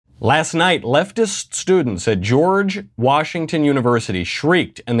Last night, leftist students at George Washington University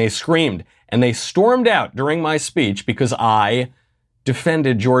shrieked and they screamed and they stormed out during my speech because I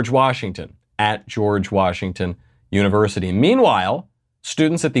defended George Washington at George Washington University. Meanwhile,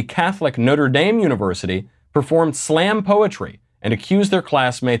 students at the Catholic Notre Dame University performed slam poetry and accused their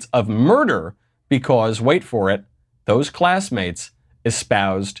classmates of murder because, wait for it, those classmates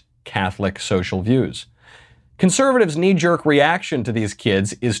espoused Catholic social views. Conservatives' knee-jerk reaction to these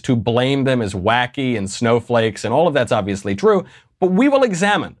kids is to blame them as wacky and snowflakes, and all of that's obviously true, but we will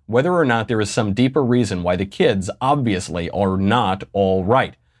examine whether or not there is some deeper reason why the kids obviously are not all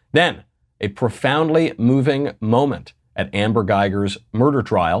right. Then, a profoundly moving moment at Amber Guyger's murder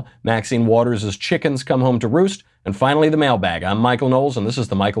trial, Maxine Waters' chickens come home to roost, and finally the mailbag. I'm Michael Knowles, and this is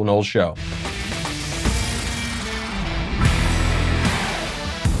The Michael Knowles Show.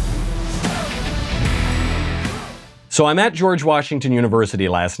 So I'm at George Washington University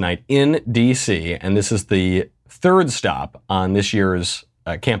last night in D.C., and this is the third stop on this year's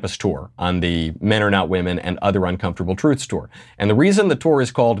campus tour on the Men Are Not Women and Other Uncomfortable Truths tour. And the reason the tour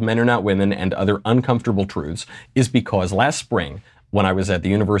is called Men Are Not Women and Other Uncomfortable Truths is because last spring, when I was at the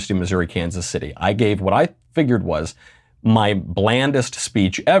University of Missouri, Kansas City, I gave what I figured was my blandest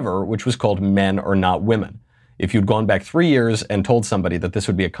speech ever, which was called Men Are Not Women. If you'd gone back 3 years and told somebody that this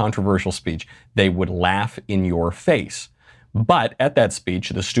would be a controversial speech, they would laugh in your face. But at that speech,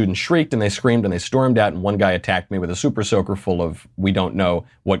 the students shrieked and they screamed and they stormed out, and one guy attacked me with a super soaker full of we don't know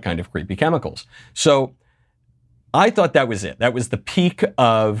what kind of creepy chemicals. So I thought that was it. That was the peak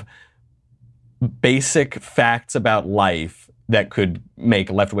of basic facts about life that could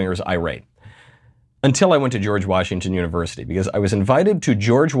make left-wingers irate. Until I went to George Washington University, because I was invited to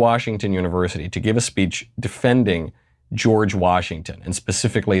George Washington University to give a speech defending George Washington, and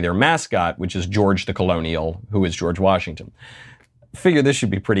specifically their mascot, which is George the Colonial, who is George Washington. Figure this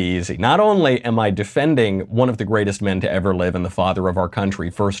should be pretty easy. Not only am I defending one of the greatest men to ever live and the father of our country,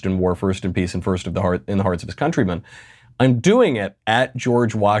 first in war, first in peace, and first in the hearts of his countrymen, I'm doing it at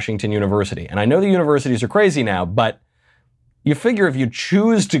George Washington University. And I know the universities are crazy now, but you figure if you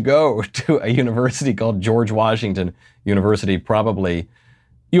choose to go to a university called George Washington University, probably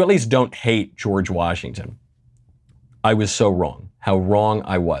you at least don't hate George Washington. I was so wrong. How wrong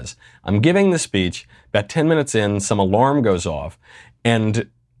I was. I'm giving the speech. About 10 minutes in, some alarm goes off. And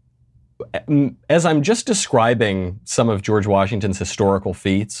as I'm just describing some of George Washington's historical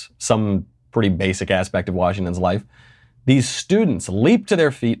feats, some pretty basic aspect of Washington's life, these students leap to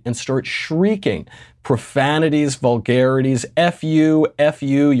their feet and start shrieking profanities, vulgarities, F you,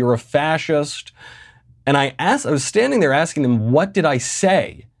 you're a fascist. And I was standing there asking them, what did I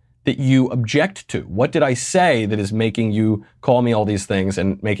say that you object to? What did I say that is making you call me all these things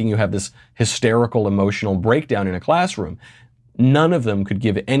and making you have this hysterical emotional breakdown in a classroom? None of them could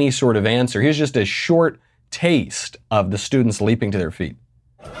give any sort of answer. Here's just a short taste of the students leaping to their feet.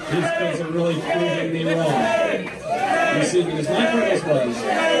 These things are really proving me wrong. You see, because my purpose was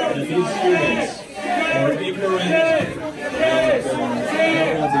that these students are ignorant and normal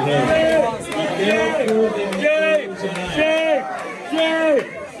behavior. But they're proving me tonight.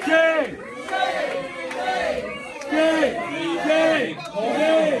 They call me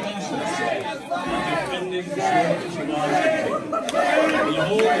fascist for defending George Washington. The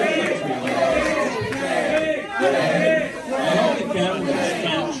whole country. I hope the candidates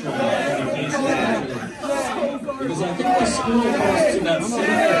capture the cases of the because I think the school costs about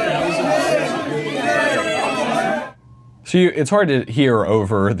 $70,000 a year. So it's hard to hear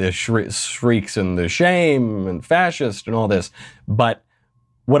over the shrieks and the shame and fascist and all this, but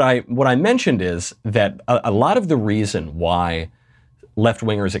what I mentioned is that a lot of the reason why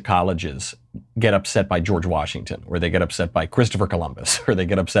left-wingers at colleges get upset by George Washington, or they get upset by Christopher Columbus, or they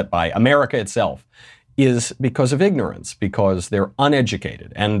get upset by America itself, is because of ignorance, because they're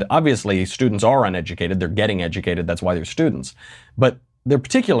uneducated. And obviously, students are uneducated. They're getting educated. That's why they're students. But they're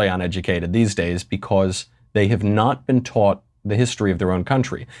particularly uneducated these days because they have not been taught the history of their own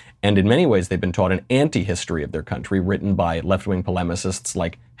country. And in many ways, they've been taught an anti-history of their country written by left-wing polemicists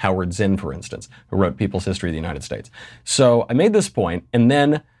like Howard Zinn, for instance, who wrote People's History of the United States. So I made this point, and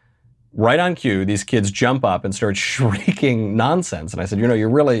then right on cue, these kids jump up and start shrieking nonsense. And I said, you're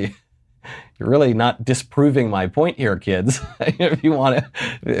really not disproving my point here, kids. If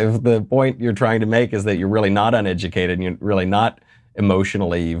the point you're trying to make is that you're really not uneducated and you're really not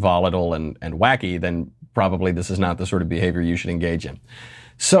emotionally volatile and wacky, then probably this is not the sort of behavior you should engage in.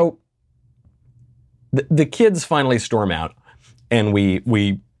 So the kids finally storm out, and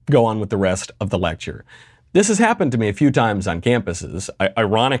we go on with the rest of the lecture. This has happened to me a few times on campuses.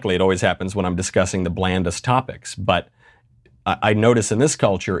 Ironically, it always happens when I'm discussing the blandest topics, but I notice in this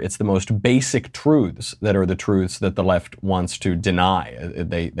culture, it's the most basic truths that are the truths that the left wants to deny.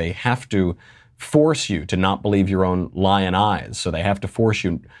 They have to force you to not believe your own lion eyes. So they have to force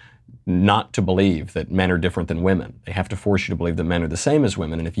you not to believe that men are different than women. They have to force you to believe that men are the same as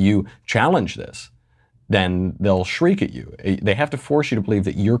women. And if you challenge this, then they'll shriek at you. They have to force you to believe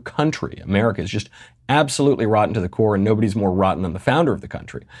that your country, America, is just absolutely rotten to the core and nobody's more rotten than the founder of the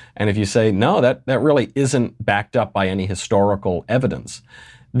country. And if you say, no, that really isn't backed up by any historical evidence,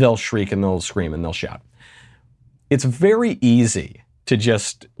 they'll shriek and they'll scream and they'll shout. It's very easy to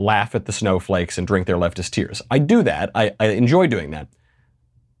just laugh at the snowflakes and drink their leftist tears. I do that. I enjoy doing that.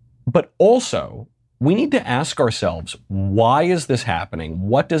 But also, we need to ask ourselves, why is this happening?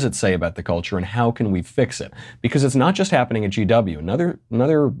 What does it say about the culture and how can we fix it? Because it's not just happening at GW.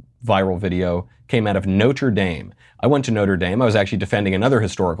 Another viral video came out of Notre Dame. I went to Notre Dame. I was actually defending another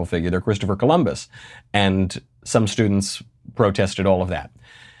historical figure there, Christopher Columbus. And some students protested all of that.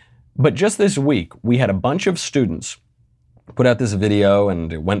 But just this week, we had a bunch of students put out this video,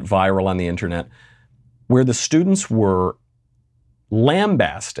 and it went viral on the internet, where the students were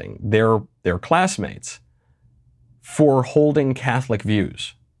lambasting their classmates for holding Catholic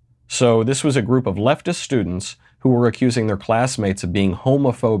views. So this was a group of leftist students who were accusing their classmates of being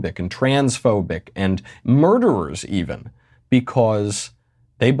homophobic and transphobic and murderers even, because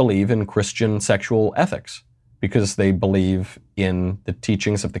they believe in Christian sexual ethics, because they believe in the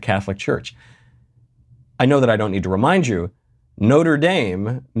teachings of the Catholic Church. I know that I don't need to remind you, Notre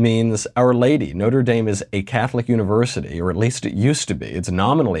Dame means Our Lady. Notre Dame is a Catholic university, or at least it used to be. It's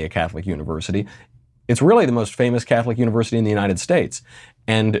nominally a Catholic university. It's really the most famous Catholic university in the United States.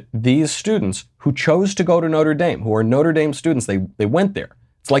 And these students who chose to go to Notre Dame, who are Notre Dame students, they went there.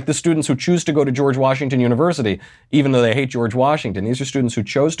 It's like the students who choose to go to George Washington University, even though they hate George Washington. These are students who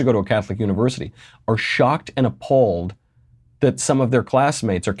chose to go to a Catholic university, are shocked and appalled that some of their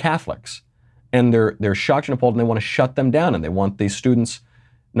classmates are Catholics. And they're shocked and appalled, and they want to shut them down, and they want these students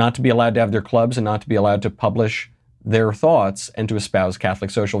not to be allowed to have their clubs and not to be allowed to publish their thoughts and to espouse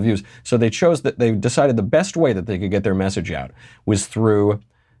Catholic social views. So they decided the best way that they could get their message out was through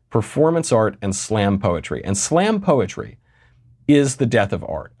performance art and slam poetry. And slam poetry is the death of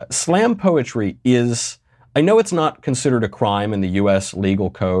art. Slam poetry is, I know it's not considered a crime in the US legal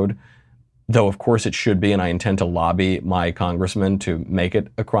code, though of course it should be, and I intend to lobby my congressman to make it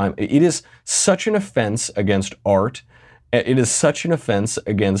a crime. It is such an offense against art. It is such an offense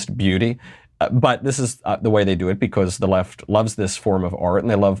against beauty. But this is the way they do it, because the left loves this form of art, and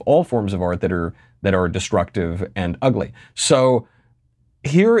they love all forms of art that are destructive and ugly. So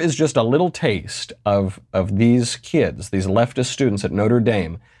here is just a little taste of these kids, these leftist students at Notre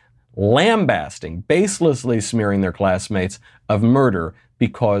Dame, lambasting, baselessly smearing their classmates of murder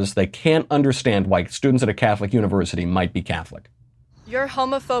because they can't understand why students at a Catholic university might be Catholic. Your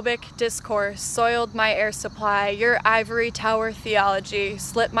homophobic discourse soiled my air supply. Your ivory tower theology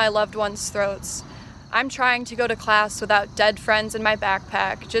slit my loved ones' throats. I'm trying to go to class without dead friends in my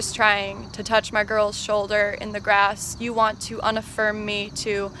backpack, just trying to touch my girl's shoulder in the grass. You want to unaffirm me,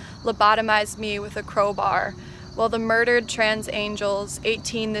 to lobotomize me with a crowbar. While the murdered trans angels,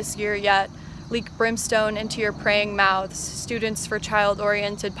 18 this year yet, leak brimstone into your praying mouths. Students for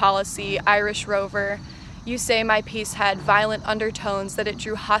Child-Oriented Policy, Irish Rover. You say my piece had violent undertones, that it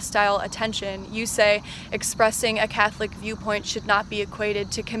drew hostile attention. You say expressing a Catholic viewpoint should not be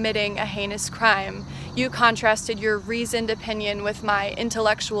equated to committing a heinous crime. You contrasted your reasoned opinion with my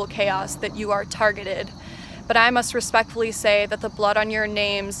intellectual chaos, that you are targeted. But I must respectfully say that the blood on your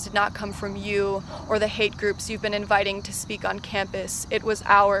names did not come from you or the hate groups you've been inviting to speak on campus. It was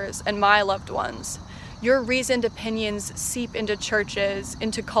ours and my loved ones. Your reasoned opinions seep into churches,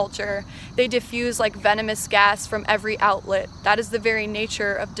 into culture. They diffuse like venomous gas from every outlet. That is the very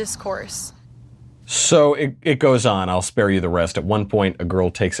nature of discourse. So it goes on. I'll spare you the rest. At one point, a girl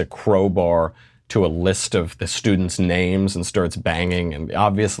takes a crowbar to a list of the students' names and starts banging. And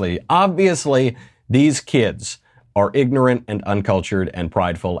obviously, these kids are ignorant and uncultured and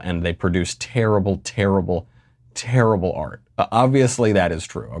prideful, and they produce terrible, terrible, terrible art. Obviously, that is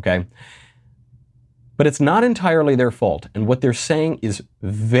true, okay? But it's not entirely their fault, and what they're saying is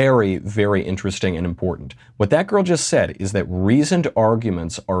very, very interesting and important. What that girl just said is that reasoned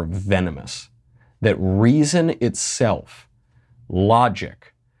arguments are venomous, that reason itself,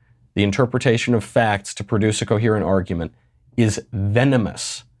 logic, the interpretation of facts to produce a coherent argument, is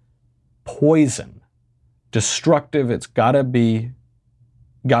venomous, poison, destructive. It's got to be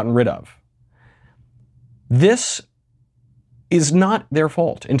gotten rid of. This is not their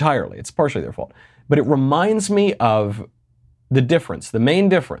fault entirely. It's partially their fault. But it reminds me of the difference, the main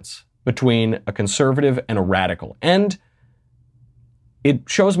difference between a conservative and a radical. And it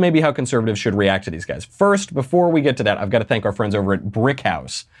shows maybe how conservatives should react to these guys. First, before we get to that, I've got to thank our friends over at Brick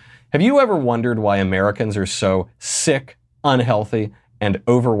House. Have you ever wondered why Americans are so sick, unhealthy, and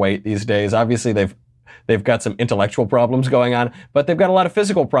overweight these days? Obviously, they've got some intellectual problems going on, but they've got a lot of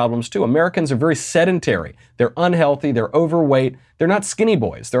physical problems too. Americans are very sedentary. They're unhealthy. They're overweight. They're not skinny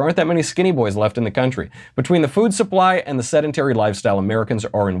boys. There aren't that many skinny boys left in the country. Between the food supply and the sedentary lifestyle, Americans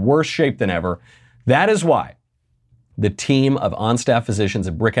are in worse shape than ever. That is why the team of on-staff physicians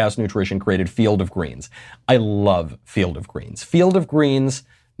at Brickhouse Nutrition created Field of Greens. I love Field of Greens. Field of Greens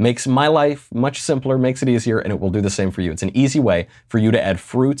makes my life much simpler, makes it easier, and it will do the same for you. It's an easy way for you to add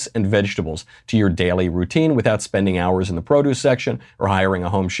fruits and vegetables to your daily routine without spending hours in the produce section or hiring a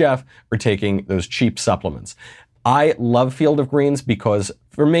home chef or taking those cheap supplements. I love Field of Greens because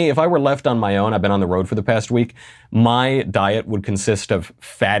for me, if I were left on my own, I've been on the road for the past week, my diet would consist of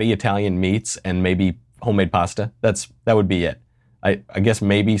fatty Italian meats and maybe homemade pasta. That would be it. I guess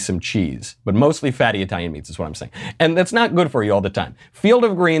maybe some cheese, but mostly fatty Italian meats is what I'm saying. And that's not good for you all the time. Field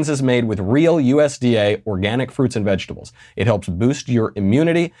of Greens is made with real USDA organic fruits and vegetables. It helps boost your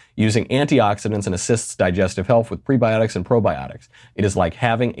immunity using antioxidants and assists digestive health with prebiotics and probiotics. It is like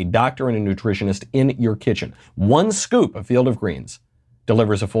having a doctor and a nutritionist in your kitchen. One scoop of Field of Greens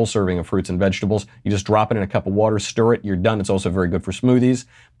delivers a full serving of fruits and vegetables. You just drop it in a cup of water, stir it, you're done. It's also very good for smoothies.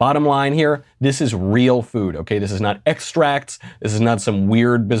 Bottom line here, this is real food, okay? This is not extracts. This is not some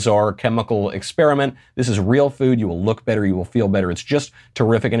weird, bizarre chemical experiment. This is real food. You will look better. You will feel better. It's just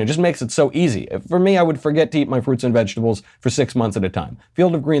terrific, and it just makes it so easy. For me, I would forget to eat my fruits and vegetables for 6 months at a time.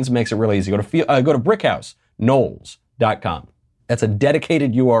 Field of Greens makes it really easy. Go to BrickhouseKnowles.com. That's a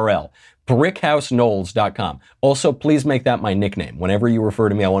dedicated URL. BrickhouseKnowles.com. Also, please make that my nickname. Whenever you refer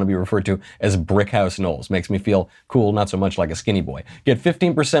to me, I want to be referred to as Brickhouse Knowles. Makes me feel cool, not so much like a skinny boy. Get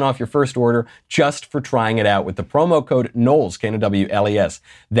 15% off your first order just for trying it out with the promo code Knowles, Knowles.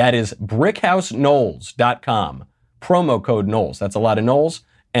 That is BrickhouseKnowles.com. Promo code Knowles. That's a lot of Knowles,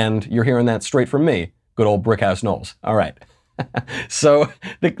 and you're hearing that straight from me, good old Brickhouse Knowles. All right. So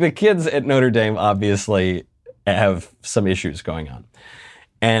the kids at Notre Dame obviously have some issues going on.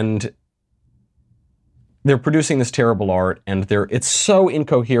 And they're producing this terrible art, and it's so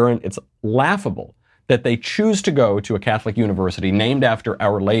incoherent, it's laughable that they choose to go to a Catholic university named after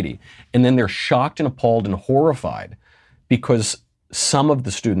Our Lady, and then they're shocked and appalled and horrified because some of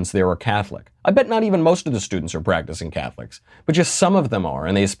the students there are Catholic. I bet not even most of the students are practicing Catholics, but just some of them are,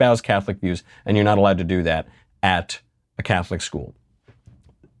 and they espouse Catholic views, and you're not allowed to do that at a Catholic school.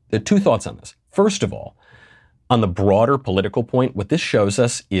 There are two thoughts on this. First of all, on the broader political point, what this shows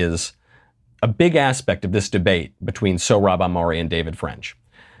us is a big aspect of this debate between Sohrab Ahmari and David French.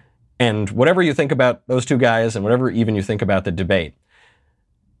 And whatever you think about those two guys, and whatever even you think about the debate,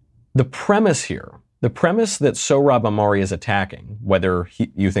 the premise here, the premise that Sohrab Ahmari is attacking, whether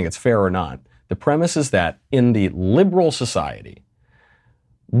you think it's fair or not, the premise is that in the liberal society,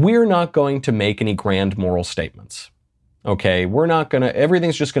 we're not going to make any grand moral statements. Okay,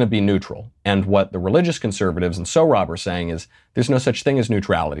 everything's just going to be neutral. And what the religious conservatives and Sohrab are saying is there's no such thing as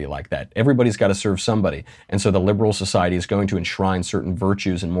neutrality like that. Everybody's got to serve somebody. And so the liberal society is going to enshrine certain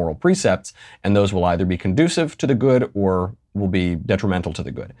virtues and moral precepts, and those will either be conducive to the good or will be detrimental to the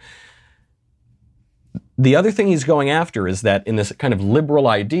good. The other thing he's going after is that in this kind of liberal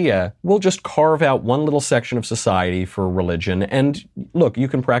idea, we'll just carve out one little section of society for religion. And look, you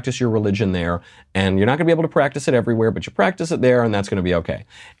can practice your religion there, and you're not going to be able to practice it everywhere, but you practice it there, and that's going to be okay.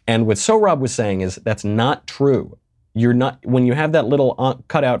 And what Sohrab was saying is that's not true. When you have that little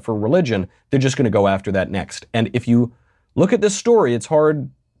cutout for religion, they're just going to go after that next. And if you look at this story, it's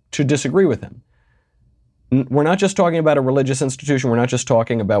hard to disagree with him. We're not just talking about a religious institution. We're not just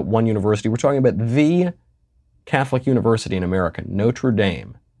talking about one university. We're talking about the Catholic university in America, Notre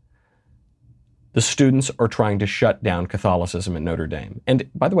Dame. The students are trying to shut down Catholicism at Notre Dame. And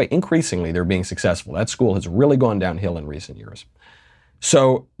by the way, increasingly, they're being successful. That school has really gone downhill in recent years.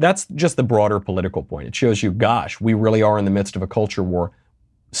 So that's just the broader political point. It shows you, gosh, we really are in the midst of a culture war.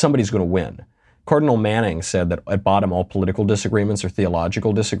 Somebody's going to win. Cardinal Manning said that at bottom, all political disagreements are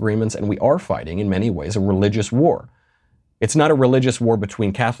theological disagreements, and we are fighting, in many ways, a religious war. It's not a religious war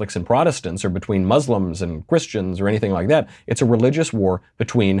between Catholics and Protestants or between Muslims and Christians or anything like that. It's a religious war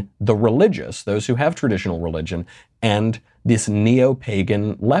between the religious, those who have traditional religion, and this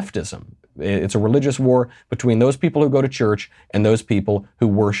neo-pagan leftism. It's a religious war between those people who go to church and those people who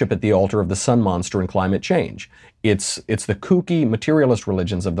worship at the altar of the sun monster and climate change. It's the kooky materialist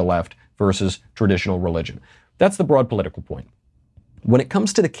religions of the left versus traditional religion. That's the broad political point. When it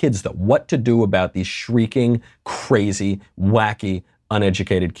comes to the kids, though, what to do about these shrieking, crazy, wacky,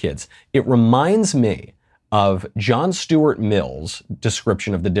 uneducated kids? It reminds me of John Stuart Mill's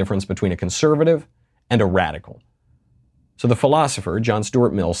description of the difference between a conservative and a radical. So the philosopher, John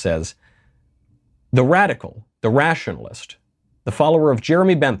Stuart Mill, says, the radical, the rationalist, the follower of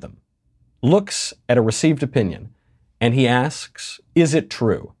Jeremy Bentham, looks at a received opinion and he asks, is it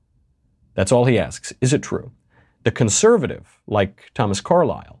true? That's all he asks. Is it true? The conservative, like Thomas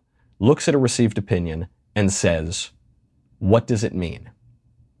Carlyle, looks at a received opinion and says, what does it mean?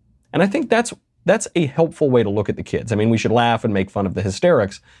 And I think that's a helpful way to look at the kids. I mean, we should laugh and make fun of the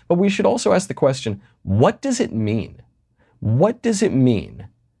hysterics, but we should also ask the question, what does it mean? What does it mean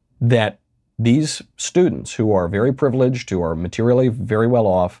that these students who are very privileged, who are materially very well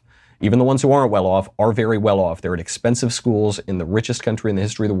off, even the ones who aren't well off, are very well off. They're at expensive schools in the richest country in the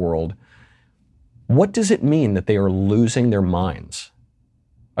history of the world. What does it mean that they are losing their minds?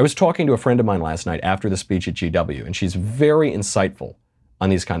 I was talking to a friend of mine last night after the speech at GW, and she's very insightful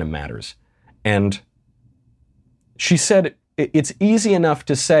on these kind of matters. And she said it's easy enough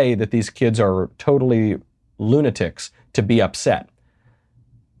to say that these kids are totally lunatics to be upset.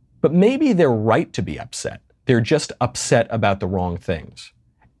 But maybe they're right to be upset. They're just upset about the wrong things.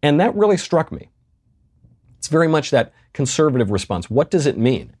 And that really struck me. It's very much that conservative response. What does it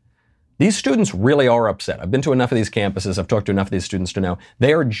mean? These students really are upset. I've been to enough of these campuses. I've talked to enough of these students to know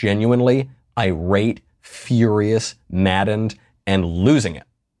they are genuinely irate, furious, maddened, and losing it.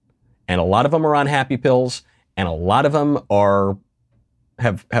 And a lot of them are on happy pills, and a lot of them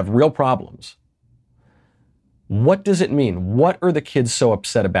have real problems. What does it mean? What are the kids so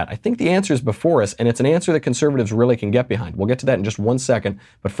upset about? I think the answer is before us, and it's an answer that conservatives really can get behind. We'll get to that in just one second,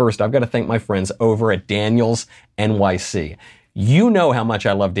 but first I've got to thank my friends over at Daniels NYC. You know how much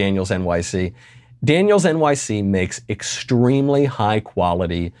I love Daniels NYC. Daniels NYC makes extremely high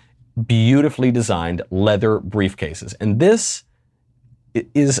quality, beautifully designed leather briefcases, and this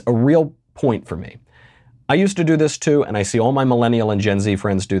is a real point for me. I used to do this too, and I see all my millennial and Gen Z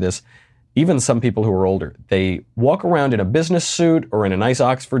friends do this. Even some people who are older, they walk around in a business suit or in a nice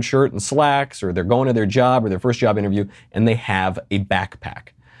Oxford shirt and slacks, or they're going to their job or their first job interview, and they have a backpack.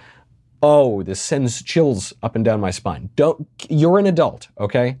 Oh, this sends chills up and down my spine. You're an adult,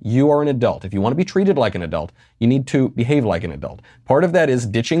 okay? You are an adult. If you want to be treated like an adult, you need to behave like an adult. Part of that is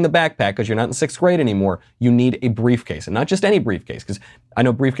ditching the backpack because you're not in 6th grade anymore. You need a briefcase, and not just any briefcase, because I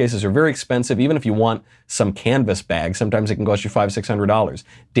know briefcases are very expensive. Even if you want some canvas bag, sometimes it can cost you $500, $600.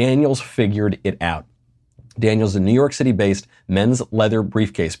 Daniels figured it out. Daniels is a New York City-based men's leather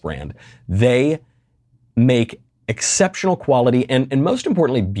briefcase brand. They make exceptional quality and most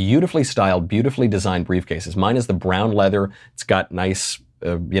importantly, beautifully styled, beautifully designed briefcases. Mine is the brown leather. It's got nice,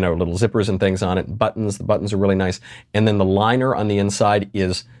 little zippers and things on it, buttons. The buttons are really nice. And then the liner on the inside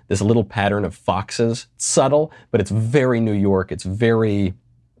is this little pattern of foxes. It's subtle, but it's very New York. It's very,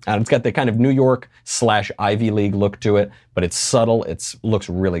 it's got the kind of New York / Ivy League look to it, but it's subtle. It looks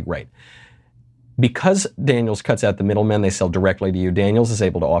really great. Because Daniels cuts out the middlemen, they sell directly to you. Daniels is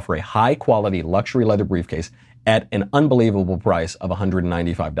able to offer a high quality luxury leather briefcase at an unbelievable price of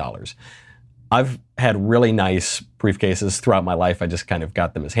 $195. I've had really nice briefcases throughout my life. I just kind of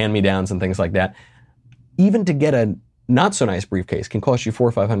got them as hand-me-downs and things like that. Even to get a not so nice briefcase can cost you $400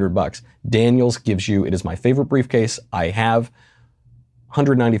 or $500. Daniels gives you, it is my favorite briefcase I have,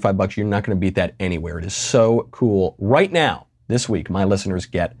 $195. You're not going to beat that anywhere. It is so cool. Right now, this week, my listeners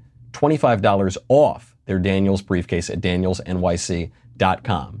get $25 off their Daniels briefcase at danielsnyc.com.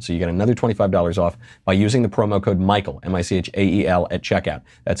 So you get another $25 off by using the promo code Michael, M-I-C-H-A-E-L, at checkout.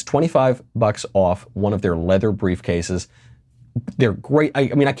 That's $25 off one of their leather briefcases. They're great. I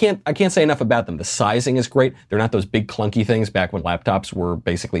mean, I can't say enough about them. The sizing is great. They're not those big clunky things back when laptops were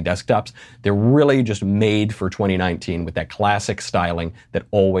basically desktops. They're really just made for 2019 with that classic styling that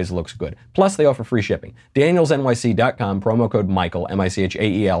always looks good. Plus, they offer free shipping. DanielsNYC.com, promo code Michael,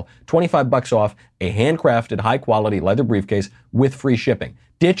 M-I-C-H-A-E-L, $25 off a handcrafted, high-quality leather briefcase with free shipping.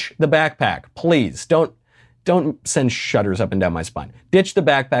 Ditch the backpack, please. Don't send shudders up and down my spine. Ditch the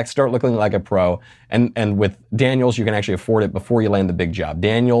backpack, start looking like a pro, and with Daniels, you can actually afford it before you land the big job.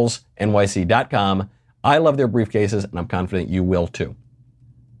 DanielsNYC.com. I love their briefcases, and I'm confident you will too.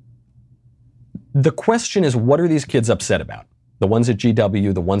 The question is, what are these kids upset about? The ones at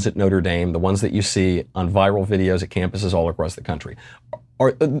GW, the ones at Notre Dame, the ones that you see on viral videos at campuses all across the country.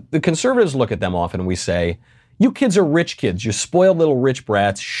 The conservatives look at them often and we say, you kids are rich kids. You're spoiled little rich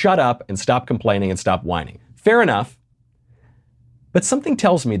brats. Shut up and stop complaining and stop whining. Fair enough. But something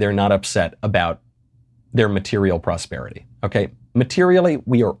tells me they're not upset about their material prosperity. Okay? Materially,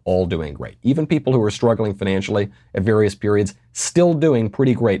 we are all doing great. Even people who are struggling financially at various periods, still doing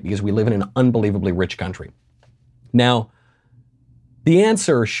pretty great because we live in an unbelievably rich country. Now, The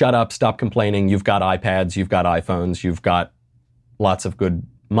answer, shut up, stop complaining, you've got iPads, you've got iPhones, you've got lots of good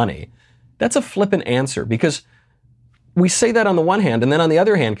money. That's a flippant answer, because we say that on the one hand, and then on the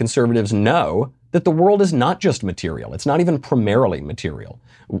other hand, conservatives know that the world is not just material. It's not even primarily material.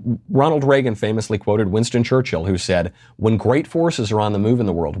 Ronald Reagan famously quoted Winston Churchill, who said, "When great forces are on the move in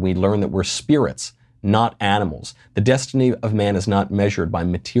the world, we learn that we're spirits, not animals. The destiny of man is not measured by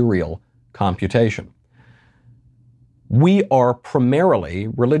material computation." We are primarily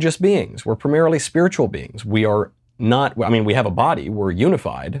religious beings. We're primarily spiritual beings. We are not, I mean, we have a body, we're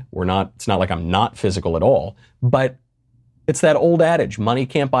unified. It's not like I'm not physical at all, but it's that old adage, money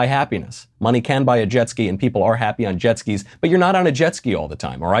can't buy happiness. Money can buy a jet ski, and people are happy on jet skis, but you're not on a jet ski all the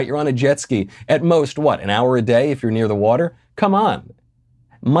time, all right? You're on a jet ski at most, an hour a day if you're near the water? Come on.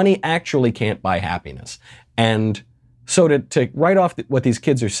 Money actually can't buy happiness. And so to write off what these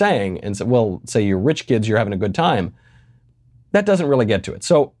kids are saying and say, well, say you're rich kids, you're having a good time, that doesn't really get to it.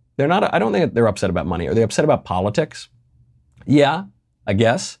 So I don't think they're upset about money. Are they upset about politics? Yeah, I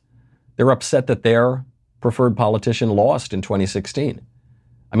guess. They're upset that their preferred politician lost in 2016.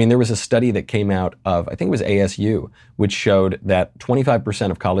 I mean, there was a study that came out of, I think it was ASU, which showed that 25%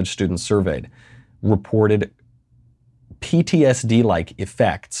 of college students surveyed reported PTSD-like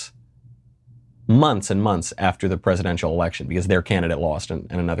effects months and months after the presidential election because their candidate lost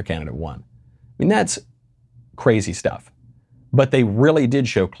and another candidate won. I mean, that's crazy stuff. But they really did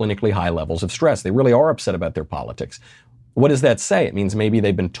show clinically high levels of stress. They really are upset about their politics. What does that say? It means maybe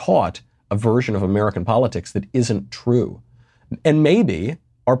they've been taught a version of American politics that isn't true. And maybe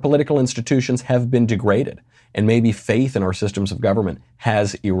our political institutions have been degraded. And maybe faith in our systems of government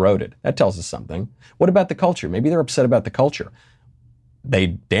has eroded. That tells us something. What about the culture? Maybe they're upset about the culture. They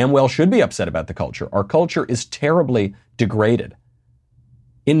damn well should be upset about the culture. Our culture is terribly degraded.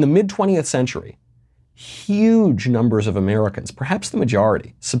 In the mid-20th century, huge numbers of Americans, perhaps the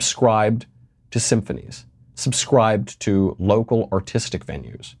majority, subscribed to symphonies, subscribed to local artistic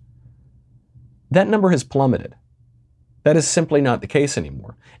venues. That number has plummeted. That is simply not the case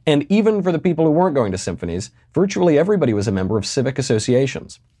anymore. And even for the people who weren't going to symphonies, virtually everybody was a member of civic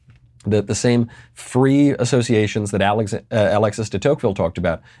associations. The same free associations that Alexis de Tocqueville talked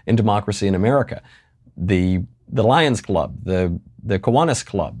about in Democracy in America. The Lions Club, the Kiwanis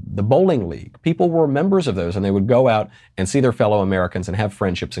Club, the Bowling League. People were members of those, and they would go out and see their fellow Americans and have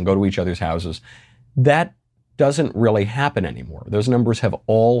friendships and go to each other's houses. That doesn't really happen anymore. Those numbers have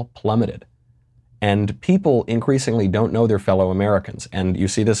all plummeted. And people increasingly don't know their fellow Americans. And you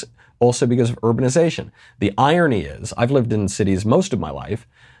see this also because of urbanization. The irony is, I've lived in cities most of my life.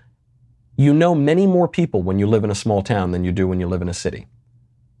 You know many more people when you live in a small town than you do when you live in a city.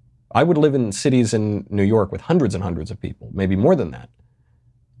 I would live in cities in New York with hundreds and hundreds of people, maybe more than that.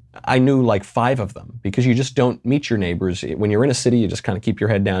 I knew like 5 of them because you just don't meet your neighbors. When you're in a city, you just kind of keep your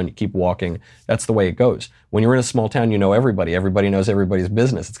head down, you keep walking. That's the way it goes. When you're in a small town, you know everybody. Everybody knows everybody's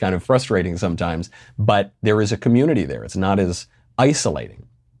business. It's kind of frustrating sometimes, but there is a community there. It's not as isolating.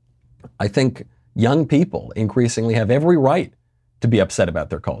 I think young people increasingly have every right to be upset about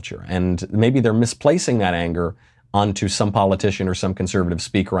their culture, and maybe they're misplacing that anger onto some politician or some conservative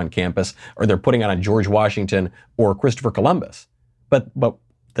speaker on campus, or they're putting it on George Washington or Christopher Columbus. But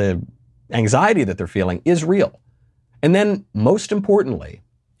the anxiety that they're feeling is real. And then, most importantly,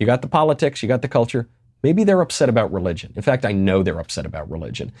 you got the politics, you got the culture. Maybe they're upset about religion. In fact, I know they're upset about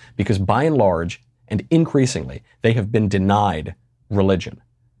religion because by and large, and increasingly, they have been denied religion.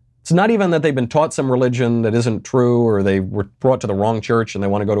 It's not even that they've been taught some religion that isn't true, or they were brought to the wrong church and they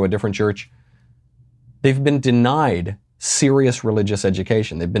want to go to a different church. They've been denied serious religious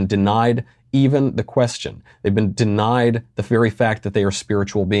education. They've been denied even the question. They've been denied the very fact that they are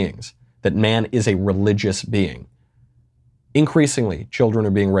spiritual beings, that man is a religious being. Increasingly, children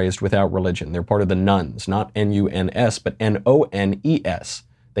are being raised without religion. They're part of the nuns, not N-U-N-S, but N-O-N-E-S.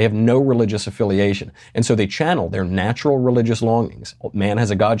 They have no religious affiliation. And so they channel their natural religious longings. Man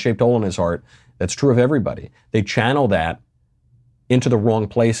has a God-shaped hole in his heart. That's true of everybody. They channel that into the wrong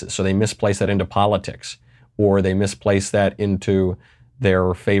places. So they misplace that into politics, or they misplace that into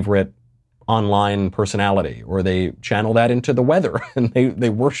their favorite online personality, or they channel that into the weather and they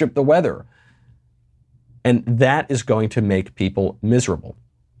worship the weather. And that is going to make people miserable.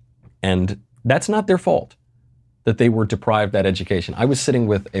 And that's not their fault that they were deprived that education. I was sitting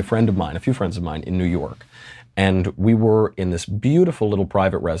with a few friends of mine in New York, and we were in this beautiful little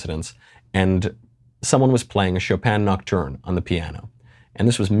private residence, and someone was playing a Chopin nocturne on the piano. And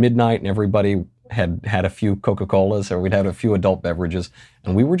this was midnight, and everybody had had a few Coca-Colas, or we'd had a few adult beverages,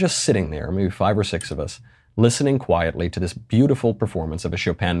 and we were just sitting there, maybe 5 or 6 of us, listening quietly to this beautiful performance of a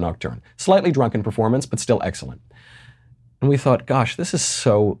Chopin nocturne. Slightly drunken performance, but still excellent. And we thought, gosh, this is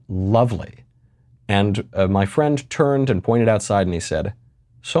so lovely. And my friend turned and pointed outside and he said,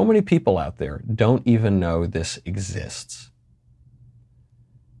 so many people out there don't even know this exists.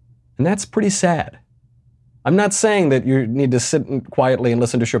 And that's pretty sad. I'm not saying that you need to sit quietly and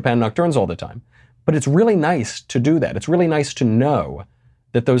listen to Chopin nocturnes all the time, but it's really nice to do that. It's really nice to know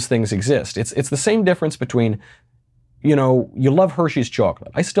that those things exist. It's the same difference between, you know, you love Hershey's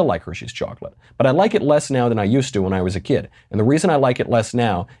chocolate. I still like Hershey's chocolate, but I like it less now than I used to when I was a kid. And the reason I like it less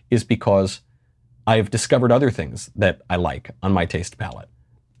now is because I've discovered other things that I like on my taste palette.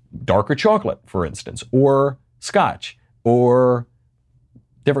 Darker chocolate, for instance, or scotch, or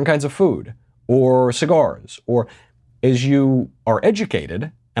different kinds of food, or cigars, or as you are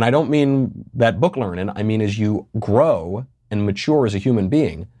educated, and I don't mean that book learning, I mean as you grow and mature as a human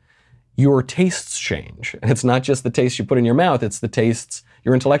being, your tastes change. And it's not just the tastes you put in your mouth, it's the tastes,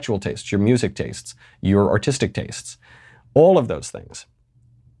 your intellectual tastes, your music tastes, your artistic tastes, all of those things.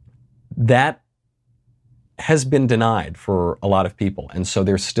 That has been denied for a lot of people, and so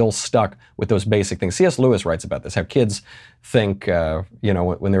they're still stuck with those basic things. C.S. Lewis writes about this, how kids think,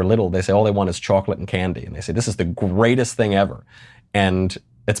 when they're little, they say all they want is chocolate and candy, and they say this is the greatest thing ever, and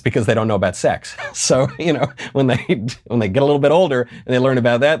it's because they don't know about sex. So, when they get a little bit older and they learn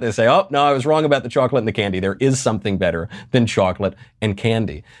about that, they say, oh, no, I was wrong about the chocolate and the candy. There is something better than chocolate and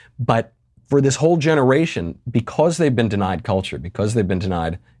candy. But for this whole generation, because they've been denied culture, because they've been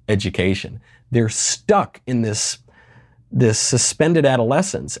denied education, they're stuck in this suspended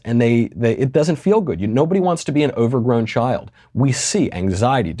adolescence, and it doesn't feel good. Nobody wants to be an overgrown child. We see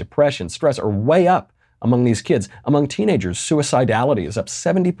anxiety, depression, stress are way up among these kids. Among teenagers, suicidality is up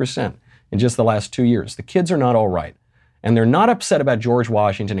 70% in just the last 2 years. The kids are not all right. And they're not upset about George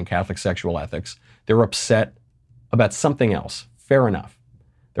Washington and Catholic sexual ethics. They're upset about something else. Fair enough.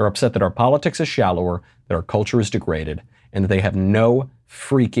 They're upset that our politics is shallower, that our culture is degraded, and that they have no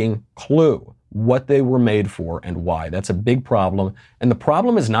freaking clue what they were made for and why. That's a big problem. And the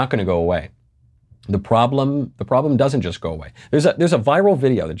problem is not going to go away. The problem doesn't just go away. There's a viral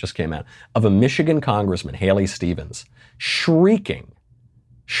video that just came out of a Michigan congressman, Haley Stevens, shrieking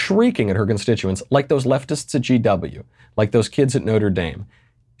at her constituents like those leftists at GW, like those kids at Notre Dame.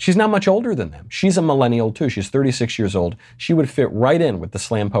 She's not much older than them. She's a millennial too. She's 36 years old. She would fit right in with the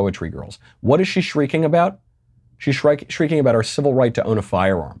slam poetry girls. What is she shrieking about? She's shrieking about our civil right to own a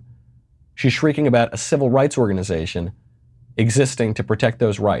firearm. She's shrieking about a civil rights organization existing to protect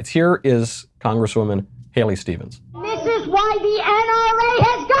those rights. Here is Congresswoman Haley Stevens. This is why the NRA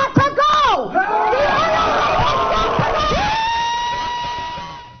has got to go! The NRA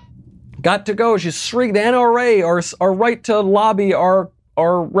has got to go. She's shrieking, the NRA, our right to lobby our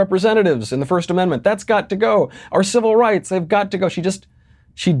representatives in the First Amendment, that's got to go. Our civil rights, they've got to go. She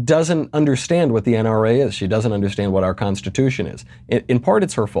doesn't understand what the NRA is. She doesn't understand what our Constitution is. In part,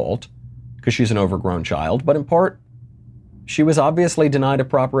 it's her fault, because she's an overgrown child, but in part, she was obviously denied a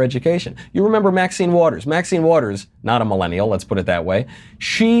proper education. You remember Maxine Waters. Maxine Waters, not a millennial, let's put it that way.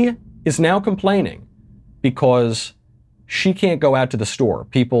 She is now complaining because she can't go out to the store.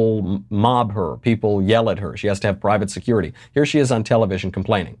 People mob her. People yell at her. She has to have private security. Here she is on television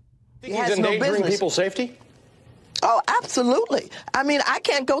complaining. He has no business. People's safety? Oh, absolutely. I mean, I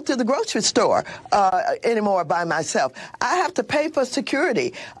can't go to the grocery store anymore by myself. I have to pay for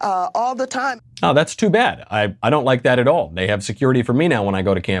security all the time. Oh, that's too bad. I don't like that at all. They have security for me now when I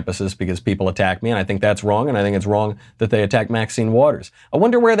go to campuses because people attack me, and I think that's wrong, and I think it's wrong that they attack Maxine Waters. I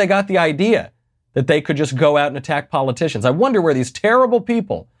wonder where they got the idea that they could just go out and attack politicians. I wonder where these terrible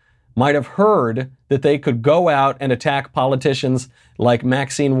people might have heard that they could go out and attack politicians like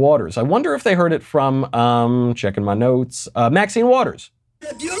Maxine Waters. I wonder if they heard it from, checking my notes, Maxine Waters.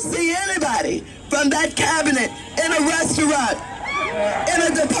 If you see anybody from that cabinet in a restaurant,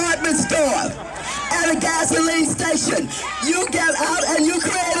 in a department store, at a gasoline station, you get out and you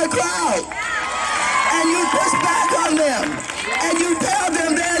create a crowd. And you push back on them. And you tell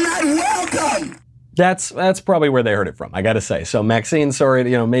them they're not welcome. That's probably where they heard it from, I gotta say. So Maxine, sorry,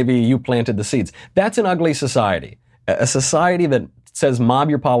 maybe you planted the seeds. That's an ugly society. A society that says mob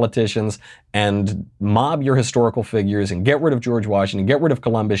your politicians and mob your historical figures and get rid of George Washington, get rid of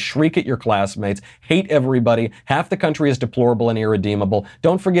Columbus, shriek at your classmates, hate everybody. Half the country is deplorable and irredeemable.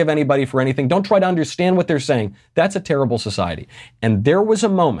 Don't forgive anybody for anything. Don't try to understand what they're saying. That's a terrible society. And there was a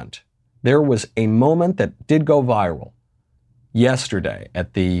moment that did go viral yesterday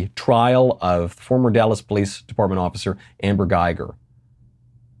at the trial of former Dallas Police Department officer Amber Guyger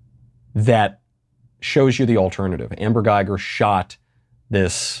that shows you the alternative. Amber Guyger shot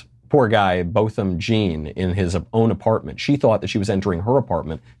this poor guy, Botham Jean, in his own apartment. She thought that she was entering her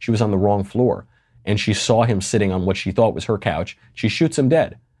apartment. She was on the wrong floor. and she saw him sitting on what she thought was her couch. She shoots him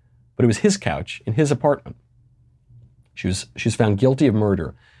dead. But it was his couch in his apartment. She's found guilty of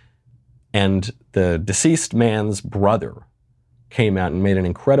murder. And the deceased man's brother came out and made an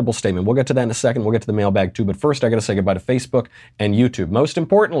incredible statement. We'll get to that in a second. We'll get to the mailbag too. But first, I got to say goodbye to Facebook and YouTube. Most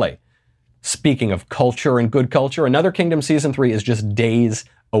importantly, speaking of culture and good culture, Another Kingdom Season 3 is just days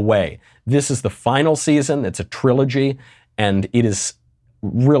away. This is the final season. It's a trilogy, and it is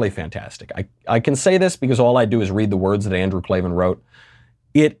really fantastic. I can say this because all I do is read the words that Andrew Klavan wrote.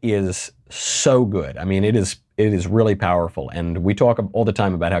 It is so good. I mean, it is really powerful. And we talk all the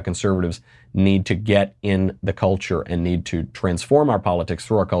time about how conservatives need to get in the culture and need to transform our politics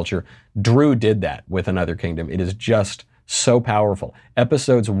through our culture. Drew did that with Another Kingdom. It is just so powerful.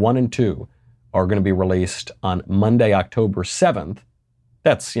 Episodes 1 and 2 are going to be released on Monday, October 7th.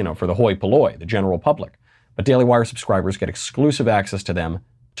 That's, for the hoi polloi, the general public. But Daily Wire subscribers get exclusive access to them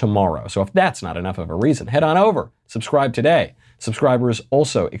tomorrow. So if that's not enough of a reason, head on over, subscribe today. Subscribers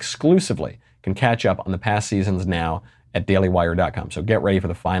also exclusively can catch up on the past seasons now at dailywire.com. So get ready for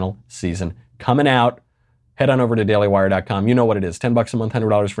the final season coming out. Head on over to dailywire.com. You know what it is. $10 a month,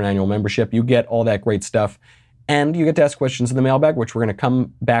 $100 for an annual membership. You get all that great stuff. And you get to ask questions in the mailbag, which we're going to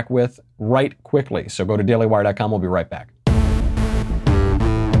come back with right quickly. So go to dailywire.com. We'll be right back.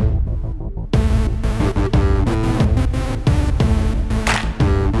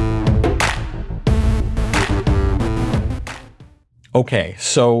 Okay,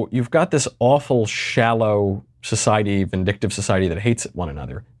 so you've got this awful, shallow society, vindictive society that hates one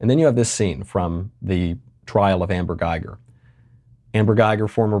another. And then you have this scene from the trial of Amber Guyger. Amber Guyger,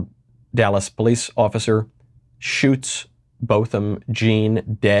 former Dallas police officer, shoots Botham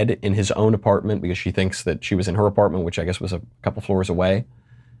Jean dead in his own apartment because she thinks that she was in her apartment, which I guess was a couple floors away.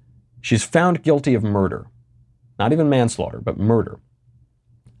 She's found guilty of murder. Not even manslaughter, but murder.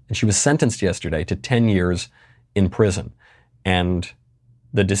 And she was sentenced yesterday to 10 years in prison. And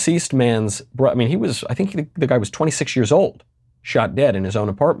the deceased man's brother, I think the guy was 26 years old, shot dead in his own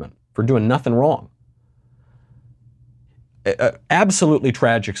apartment for doing nothing wrong. Absolutely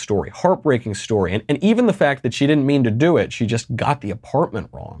tragic story, heartbreaking story. And even the fact that she didn't mean to do it, she just got the apartment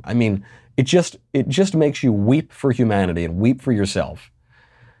wrong. I mean, it just makes you weep for humanity and weep for yourself.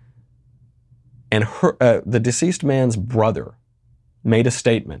 And the deceased man's brother made a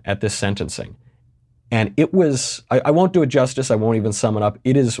statement at this sentencing. And it was, I won't do it justice, I won't even sum it up.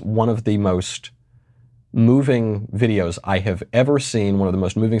 It is one of the most moving videos I have ever seen, one of the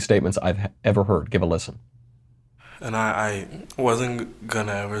most moving statements I've ever heard. Give a listen. And I wasn't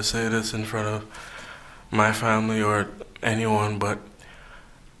gonna ever say this in front of my family or anyone, but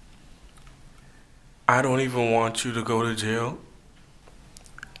I don't even want you to go to jail.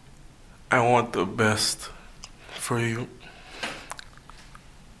 I want the best for you.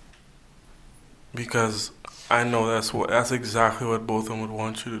 Because I know that's exactly what both of them would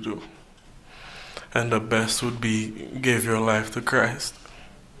want you to do. And the best would be give your life to Christ.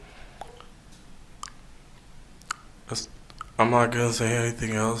 I'm not gonna say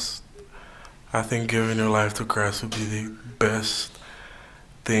anything else. I think giving your life to Christ would be the best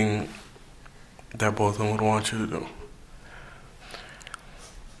thing that both of them would want you to do.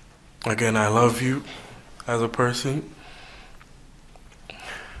 Again, I love you as a person.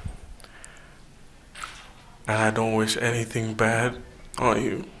 And I don't wish anything bad on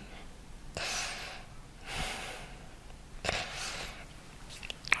you.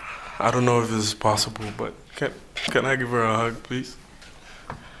 I don't know if this is possible, but can I give her a hug, please?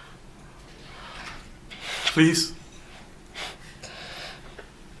 Please?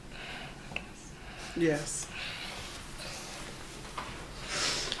 Yes.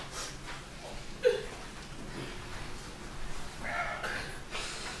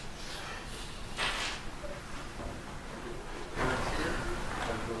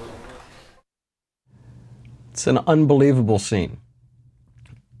 It's an unbelievable scene.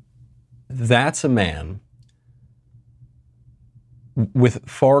 That's a man with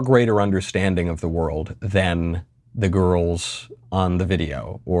far greater understanding of the world than the girls on the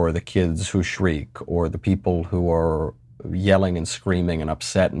video, or the kids who shriek, or the people who are yelling and screaming and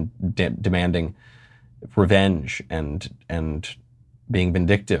upset and demanding revenge and being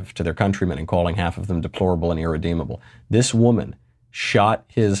vindictive to their countrymen and calling half of them deplorable and irredeemable. This woman shot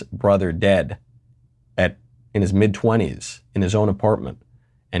his brother dead in his mid-20s in his own apartment.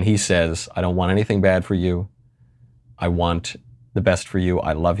 And he says, I don't want anything bad for you. I want the best for you.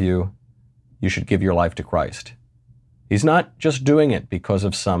 I love you. You should give your life to Christ. He's not just doing it because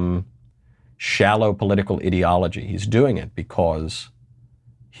of some shallow political ideology. He's doing it because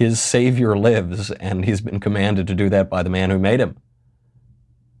his Savior lives, and he's been commanded to do that by the man who made him.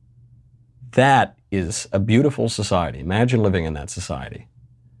 That is a beautiful society. Imagine living in that society.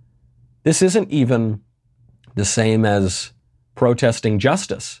 This isn't even the same as protesting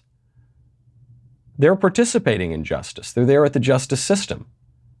justice. They're participating in justice. They're there at the justice system.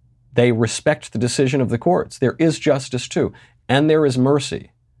 They respect the decision of the courts. There is justice too, and there is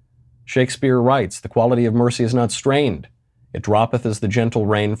mercy. Shakespeare writes, "The quality of mercy is not strained. It droppeth as the gentle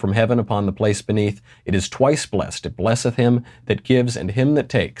rain from heaven upon the place beneath. It is twice blessed. It blesseth him that gives and him that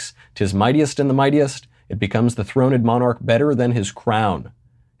takes. 'Tis mightiest in the mightiest. It becomes the throned monarch better than his crown.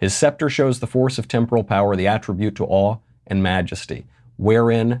 His scepter shows the force of temporal power, the attribute to awe and majesty,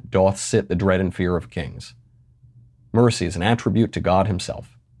 wherein doth sit the dread and fear of kings." Mercy is an attribute to God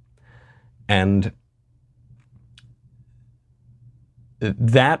himself. And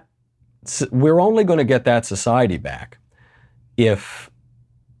that, we're only going to get that society back if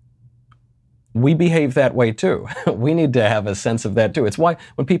we behave that way too. We need to have a sense of that too. It's why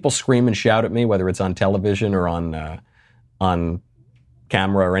when people scream and shout at me, whether it's on television or on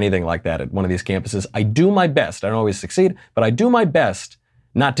camera or anything like that at one of these campuses, I do my best. I don't always succeed, but I do my best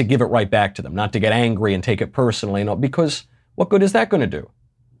not to give it right back to them, not to get angry and take it personally, because what good is that going to do?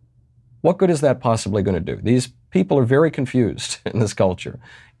 What good is that possibly going to do? These people are very confused in this culture,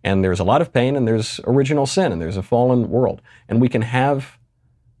 and there's a lot of pain, and there's original sin, and there's a fallen world. And we can have,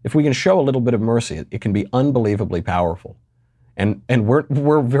 if we can show a little bit of mercy, it can be unbelievably powerful. And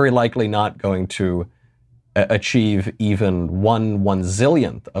we're very likely not going to achieve even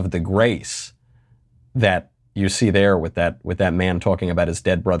 1/1,000,000th of the grace that you see there with that man talking about his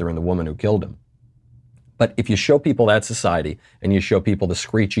dead brother and the woman who killed him. But if you show people that society, and you show people the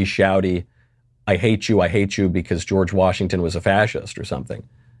screechy, shouty, I hate you because George Washington was a fascist or something,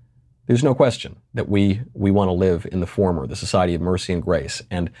 there's no question that we want to live in the former, the society of mercy and grace.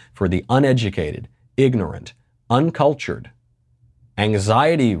 And for the uneducated, ignorant, uncultured,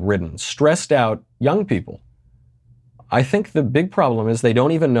 anxiety-ridden, stressed out young people, I think the big problem is they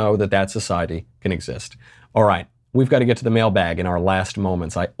don't even know that society can exist. All right, we've got to get to the mailbag in our last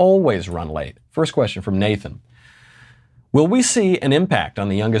moments. I always run late. First question from Nathan. Will we see an impact on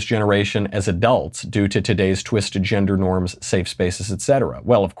the youngest generation as adults due to today's twisted gender norms, safe spaces, etc.?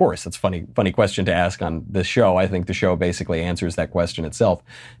 Well, of course, that's a funny question to ask on this show. I think the show basically answers that question itself.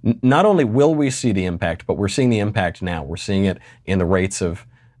 Not only will we see the impact, but we're seeing the impact now. We're seeing it in the rates of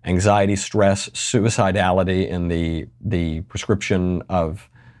anxiety, stress, suicidality, in the prescription of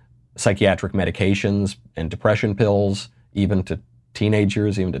psychiatric medications and depression pills, even to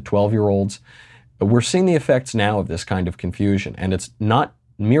teenagers, even to 12-year-olds. We're seeing the effects now of this kind of confusion, and it's not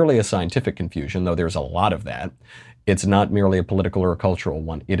merely a scientific confusion, though there's a lot of that. It's not merely a political or a cultural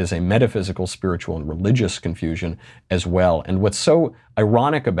one. It is a metaphysical, spiritual, and religious confusion as well. And what's so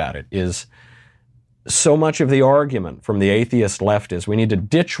ironic about it is so much of the argument from the atheist left is we need to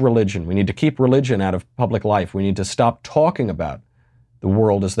ditch religion. We need to keep religion out of public life. We need to stop talking about the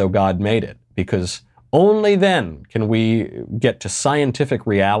world as though God made it, because only then can we get to scientific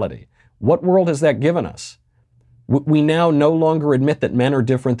reality. What world has that given us? We now no longer admit that men are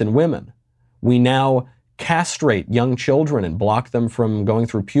different than women. We now castrate young children and block them from going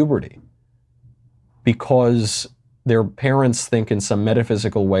through puberty because their parents think in some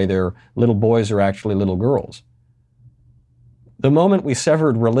metaphysical way their little boys are actually little girls. The moment we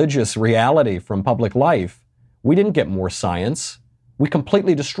severed religious reality from public life, we didn't get more science. We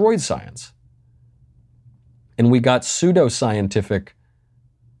completely destroyed science. And we got pseudo-scientific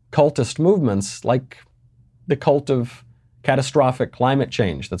cultist movements like the cult of catastrophic climate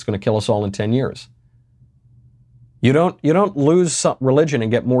change that's going to kill us all in 10 years. You don't lose religion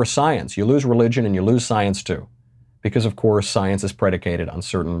and get more science. You lose religion and you lose science too. Because, of course, science is predicated on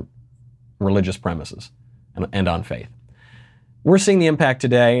certain religious premises and on faith. We're seeing the impact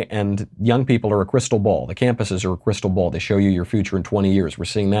today, and young people are a crystal ball. The campuses are a crystal ball. They show you your future in 20 years. We're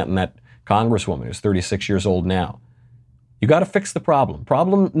seeing that in that congresswoman who's 36 years old now. You got to fix the problem.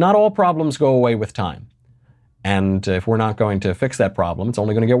 Not all problems go away with time. And if we're not going to fix that problem, it's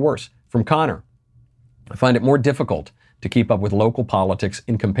only going to get worse. From Connor, I find it more difficult to keep up with local politics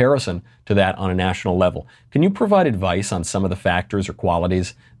in comparison to that on a national level. Can you provide advice on some of the factors or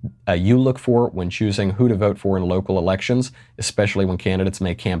qualities you look for when choosing who to vote for in local elections, especially when candidates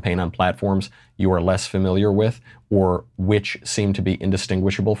may campaign on platforms you are less familiar with or which seem to be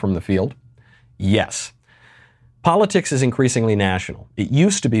indistinguishable from the field? Yes. Politics is increasingly national. It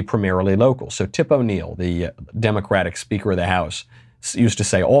used to be primarily local. So Tip O'Neill, the Democratic Speaker of the House, used to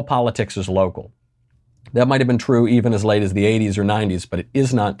say all politics is local. That might have been true even as late as the 80s or 90s, but it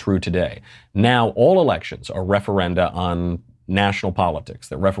is not true today. Now all elections are referenda on national politics.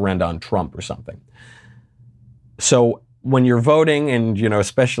 They're referenda on Trump or something. So when you're voting, and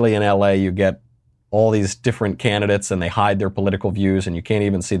especially in LA, you get all these different candidates and they hide their political views and you can't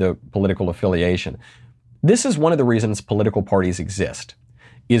even see the political affiliation. This is one of the reasons political parties exist,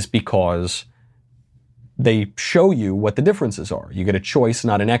 is because they show you what the differences are. You get a choice,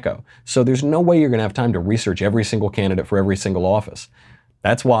 not an echo. So there's no way you're going to have time to research every single candidate for every single office.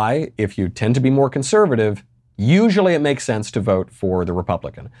 That's why if you tend to be more conservative, usually it makes sense to vote for the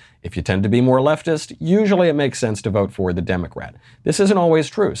Republican. If you tend to be more leftist, usually it makes sense to vote for the Democrat. This isn't always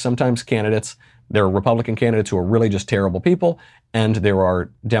true. Sometimes there are Republican candidates who are really just terrible people, and there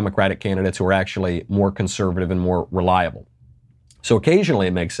are Democratic candidates who are actually more conservative and more reliable. So occasionally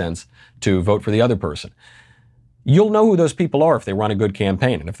it makes sense to vote for the other person. You'll know who those people are if they run a good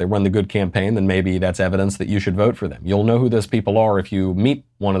campaign. And if they run the good campaign, then maybe that's evidence that you should vote for them. You'll know who those people are if you meet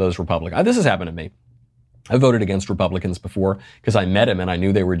one of those Republicans. This has happened to me. I voted against Republicans before because I met them and I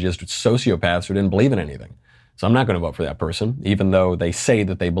knew they were just sociopaths who didn't believe in anything. So I'm not going to vote for that person, even though they say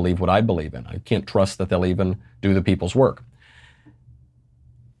that they believe what I believe in. I can't trust that they'll even do the people's work.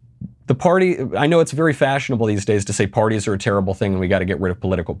 The party, I know it's very fashionable these days to say parties are a terrible thing and we got to get rid of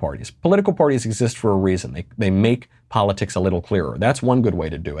political parties. Political parties exist for a reason. They make politics a little clearer. That's one good way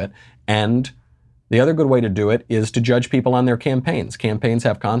to do it. And the other good way to do it is to judge people on their campaigns. Campaigns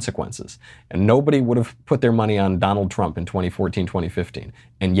have consequences. And nobody would have put their money on Donald Trump in 2014, 2015.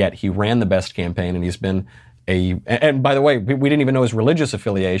 And yet he ran the best campaign, and he's been and by the way, we didn't even know his religious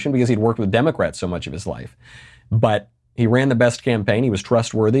affiliation because he'd worked with Democrats so much of his life. But he ran the best campaign, he was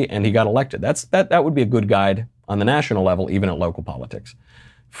trustworthy, and he got elected. That would be a good guide on the national level, even at local politics.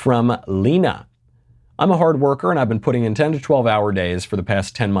 From Lena. I'm a hard worker, and I've been putting in 10 to 12-hour days for the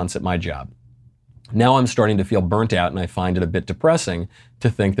past 10 months at my job. Now I'm starting to feel burnt out, and I find it a bit depressing to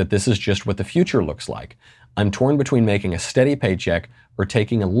think that this is just what the future looks like. I'm torn between making a steady paycheck or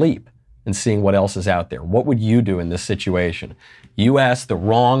taking a leap and seeing what else is out there. What would you do in this situation? You asked the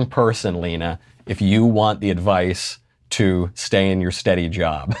wrong person, Lena, if you want the advice to stay in your steady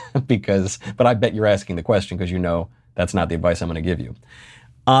job. But I bet you're asking the question because you know that's not the advice I'm going to give you.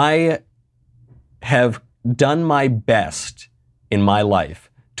 I have done my best in my life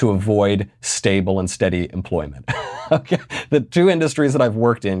to avoid stable and steady employment. Okay. The two industries that I've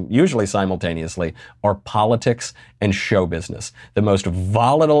worked in, usually simultaneously, are politics and show business. The most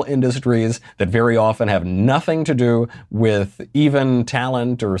volatile industries that very often have nothing to do with even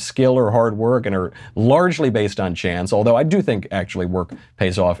talent or skill or hard work and are largely based on chance, although I do think actually work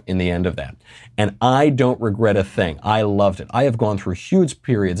pays off in the end of that. And I don't regret a thing. I loved it. I have gone through huge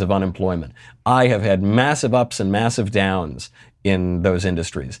periods of unemployment. I have had massive ups and massive downs in those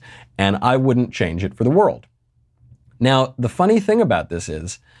industries, and I wouldn't change it for the world. Now, the funny thing about this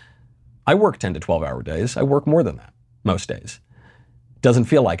is I work 10 to 12-hour days. I work more than that most days. Doesn't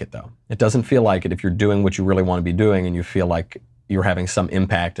feel like it, though. It doesn't feel like it if you're doing what you really want to be doing and you feel like you're having some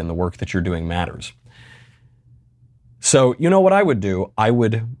impact and the work that you're doing matters. So, you know what I would do? I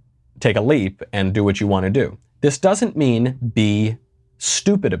would take a leap and do what you want to do. This doesn't mean be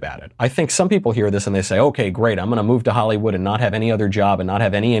stupid about it. I think some people hear this and they say, okay, great, I'm going to move to Hollywood and not have any other job and not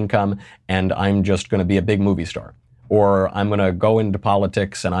have any income, and I'm just going to be a big movie star. Or I'm going to go into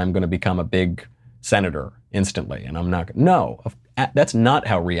politics and I'm going to become a big senator instantly, and I'm not. No, that's not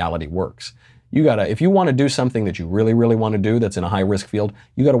how reality works. If you want to do something that you really, really want to do that's in a high-risk field,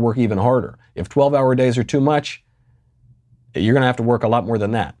 you got to work even harder. If 12-hour days are too much, you're going to have to work a lot more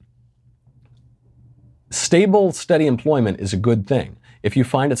than that. Stable, steady employment is a good thing. If you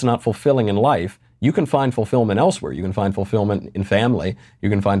find it's not fulfilling in life, you can find fulfillment elsewhere. You can find fulfillment in family. You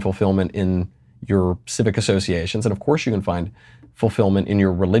can find fulfillment in your civic associations. And of course, you can find fulfillment in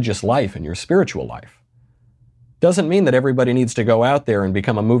your religious life and your spiritual life. Doesn't mean that everybody needs to go out there and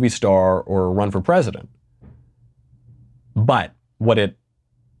become a movie star or run for president. But what it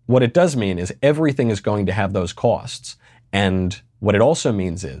does mean is everything is going to have those costs. And what it also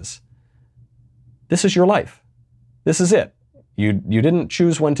means is this is your life. This is it. You didn't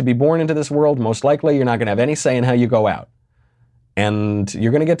choose when to be born into this world. Most likely, you're not going to have any say in how you go out. And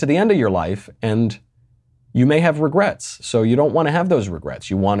you're going to get to the end of your life, and you may have regrets. So you don't want to have those regrets.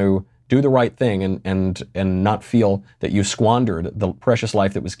 You want to do the right thing and not feel that you squandered the precious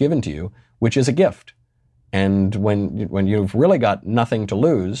life that was given to you, which is a gift. And when you've really got nothing to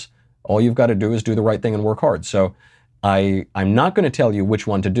lose, all you've got to do is do the right thing and work hard. So I'm not going to tell you which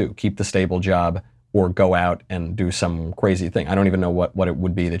one to do. Keep the stable job or go out and do some crazy thing. I don't even know what it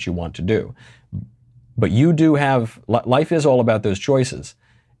would be that you want to do. But you do have, life is all about those choices,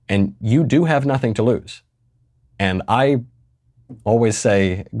 and you do have nothing to lose. And I always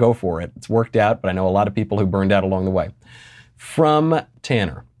say, go for it. It's worked out, but I know a lot of people who burned out along the way. From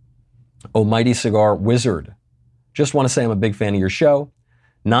Tanner, Almighty Cigar Wizard. Just want to say I'm a big fan of your show.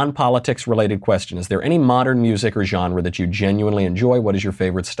 Non-politics related question. Is there any modern music or genre that you genuinely enjoy? What is your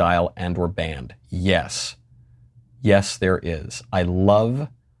favorite style and or band? Yes. Yes, there is. I love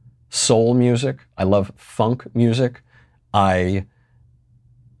soul music. I love funk music. I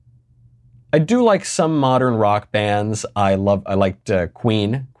do like some modern rock bands. I liked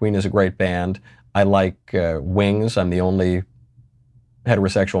Queen. Queen is a great band. I like Wings. I'm the only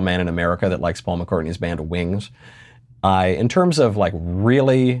heterosexual man in America that likes Paul McCartney's band Wings. In terms of like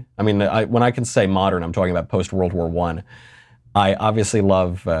really, when I can say modern, I'm talking about post-World War I. I obviously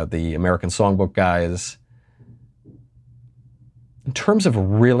love the American Songbook guys. In terms of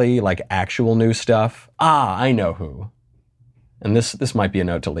really like actual new stuff, I know who. And this might be a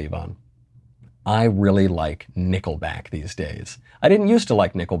note to leave on. I really like Nickelback these days. I didn't used to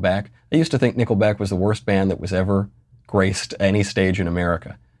like Nickelback. I used to think Nickelback was the worst band that was ever graced any stage in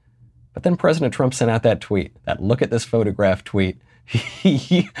America. But then President Trump sent out that tweet, that look at this photograph tweet.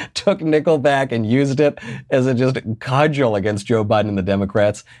 He took Nickelback and used it as a just cudgel against Joe Biden and the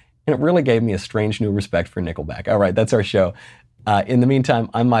Democrats. And it really gave me a strange new respect for Nickelback. All right, that's our show. In the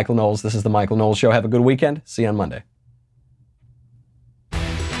meantime, I'm Michael Knowles. This is The Michael Knowles Show. Have a good weekend. See you on Monday.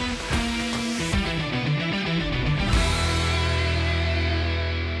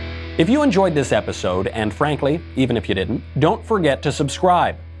 If you enjoyed this episode, and frankly, even if you didn't, don't forget to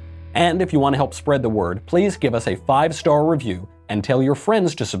subscribe. And if you want to help spread the word, please give us a 5-star review and tell your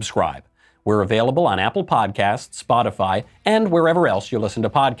friends to subscribe. We're available on Apple Podcasts, Spotify, and wherever else you listen to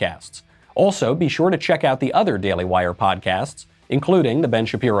podcasts. Also, be sure to check out the other Daily Wire podcasts, including The Ben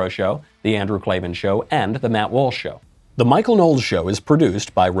Shapiro Show, The Andrew Klavan Show, and The Matt Walsh Show. The Michael Knowles Show is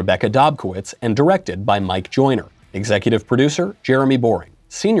produced by Rebecca Dobkowitz and directed by Mike Joyner. Executive producer, Jeremy Boring.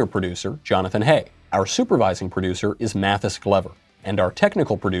 Senior producer, Jonathan Hay. Our supervising producer is Mathis Glover. And our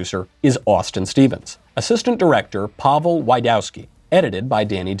technical producer is Austin Stevens. Assistant director, Pavel Wydowski. Edited by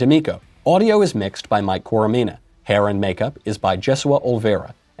Danny D'Amico. Audio is mixed by Mike Coromina. Hair and makeup is by Jesua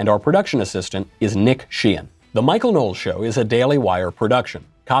Olvera. And our production assistant is Nick Sheehan. The Michael Knowles Show is a Daily Wire production.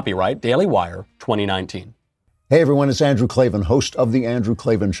 Copyright Daily Wire 2019. Hey everyone, it's Andrew Klavan, host of The Andrew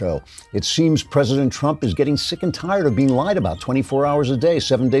Klavan Show. It seems President Trump is getting sick and tired of being lied about 24 hours a day,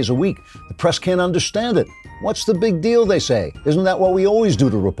 7 days a week. The press can't understand it. What's the big deal, they say? Isn't that what we always do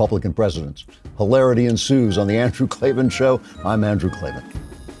to Republican presidents? Hilarity ensues on The Andrew Klavan Show. I'm Andrew Klavan.